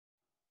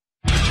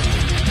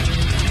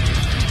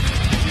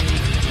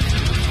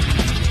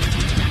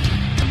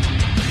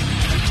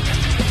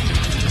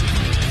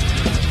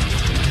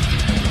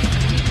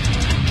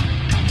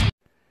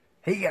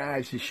Hey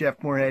guys, it's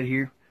Chef Moorhead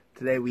here.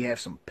 Today we have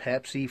some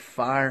Pepsi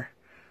Fire.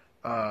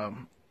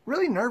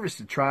 Really nervous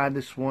to try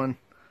this one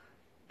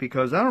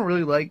because I don't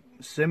really like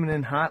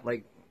cinnamon hot,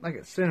 like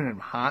a cinnamon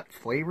hot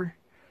flavor.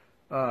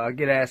 I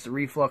get acid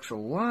reflux a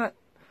lot,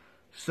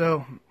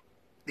 so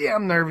yeah,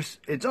 I'm nervous.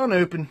 It's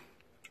unopened.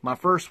 My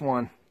first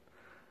one.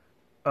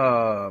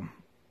 It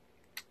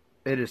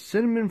is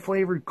cinnamon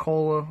flavored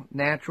cola,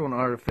 natural and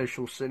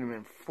artificial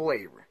cinnamon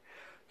flavor.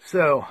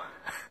 So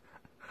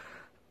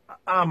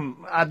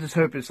I just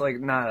hope it's like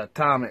not an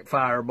atomic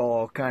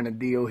fireball kind of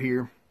deal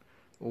here,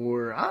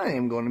 or I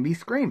am going to be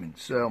screaming.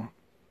 So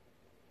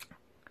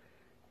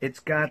it's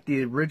got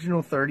the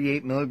original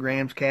 38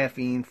 milligrams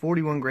caffeine,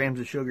 41 grams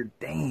of sugar.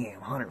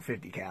 Damn,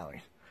 150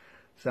 calories.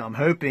 So I'm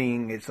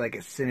hoping it's like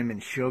a cinnamon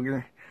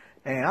sugar.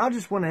 And I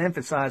just want to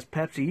emphasize,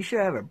 Pepsi, you should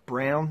have a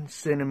brown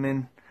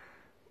cinnamon,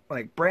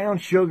 like brown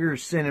sugar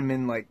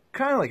cinnamon, like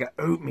kind of like an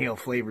oatmeal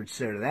flavored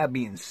soda. That'd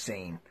be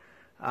insane.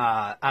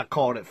 I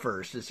called it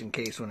first, just in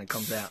case when it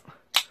comes out.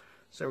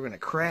 So we're going to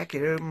crack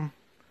it open.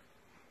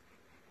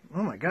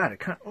 Oh my god,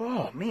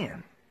 oh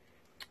man.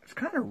 It's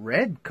kind of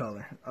red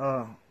color.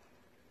 I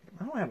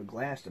don't have a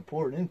glass to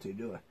pour it into,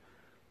 do I?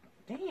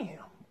 Damn,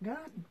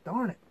 god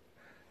darn it.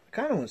 I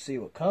kind of want to see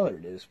what color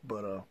it is,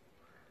 but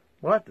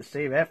we'll have to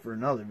save that for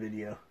another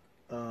video.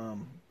 But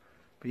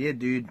yeah,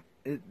 dude,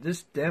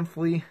 this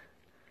definitely,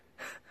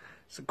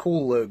 it's a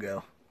cool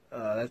logo.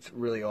 That's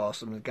really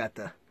awesome. It's got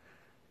the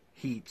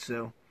heat,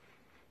 so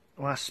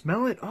when I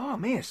smell it, oh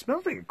man, it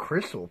smells like a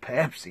Crystal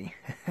Pepsi.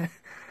 I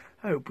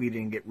hope we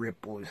didn't get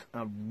ripped, boys.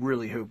 I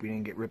really hope we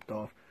didn't get ripped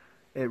off.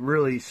 It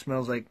really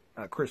smells like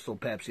a Crystal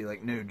Pepsi,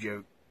 like no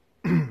joke.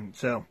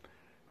 So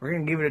we're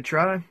gonna give it a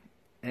try,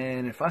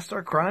 and if I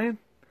start crying,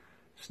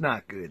 it's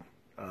not good.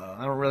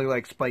 I don't really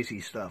like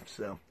spicy stuff,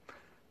 so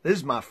this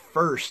is my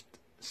first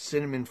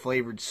cinnamon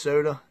flavored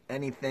soda.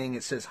 Anything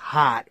that says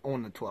hot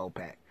on the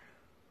 12-pack.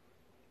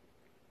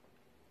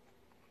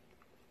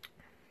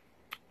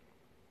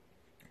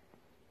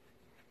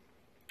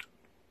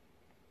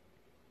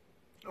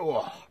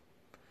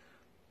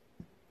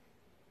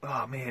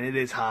 Oh man, it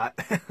is hot.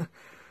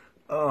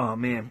 Oh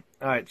man.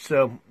 Alright,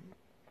 so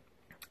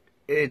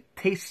it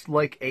tastes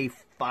like a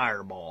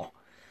fireball.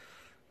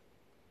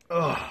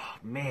 Oh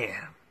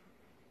man.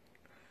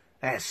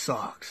 That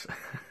sucks.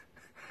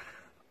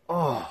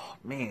 Oh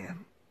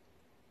man.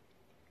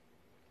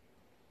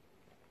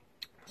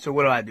 So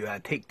what do? I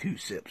take 2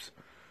 sips.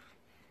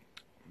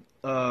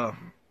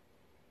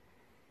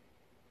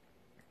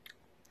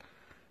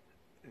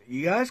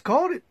 You guys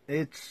called it.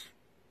 It's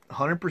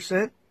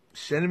 100%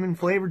 cinnamon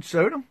flavored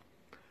soda.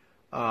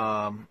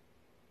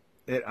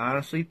 It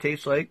honestly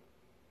tastes like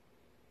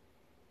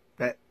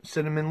that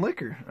cinnamon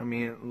liquor. I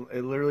mean,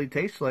 it literally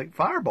tastes like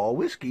Fireball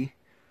whiskey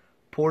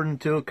poured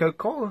into a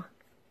Coca-Cola.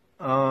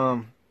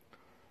 But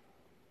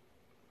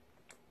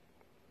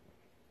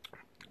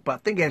I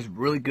think it has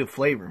really good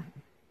flavor.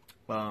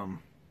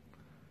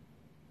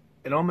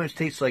 It almost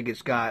tastes like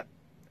it's got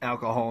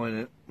alcohol in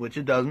it, which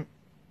it doesn't.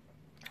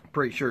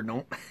 Pretty sure it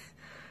don't.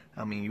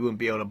 I mean, you wouldn't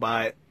be able to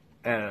buy it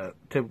at a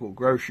typical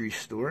grocery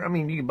store. I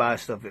mean, you can buy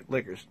stuff at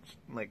liquor,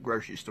 like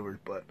grocery stores,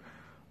 but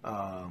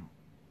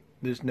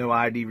there's no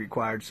ID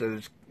required,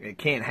 so it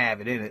can't have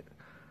it in it.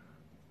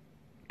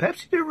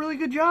 Pepsi did a really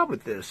good job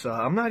with this.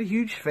 I'm not a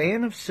huge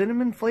fan of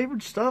cinnamon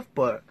flavored stuff,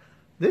 but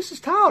this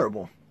is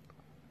tolerable.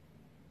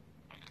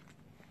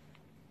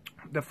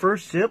 The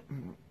first sip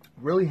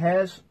really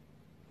has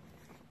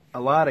a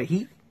lot of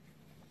heat,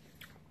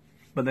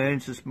 but then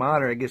it's just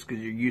moderate, I guess,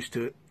 because you're used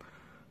to it.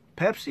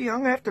 Pepsi,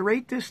 I'm going to have to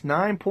rate this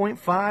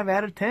 9.5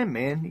 out of 10,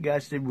 man. You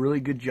guys did a really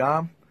good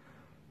job.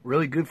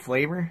 Really good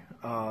flavor.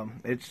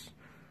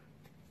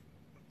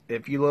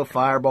 If you love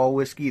Fireball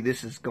whiskey,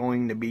 this is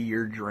going to be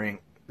your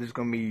drink. This is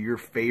going to be your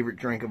favorite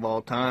drink of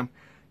all time.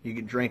 You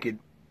can drink it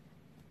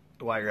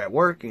while you're at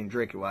work. You can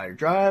drink it while you're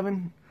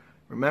driving.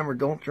 Remember,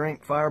 don't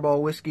drink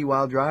Fireball whiskey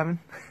while driving.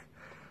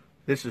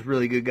 This is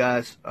really good,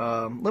 guys.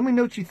 Let me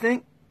know what you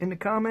think in the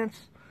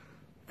comments.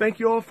 Thank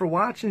you all for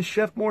watching.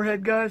 Chef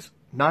Moorhead, guys.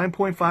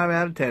 9.5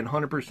 out of 10.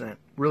 100%.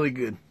 Really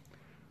good.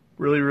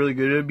 Really, really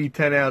good. It would be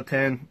 10 out of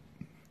 10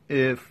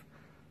 if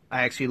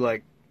I actually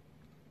like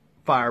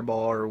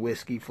Fireball or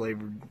whiskey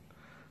flavored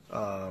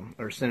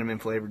or cinnamon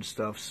flavored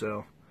stuff.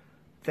 So,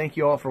 thank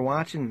you all for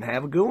watching and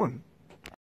have a good one.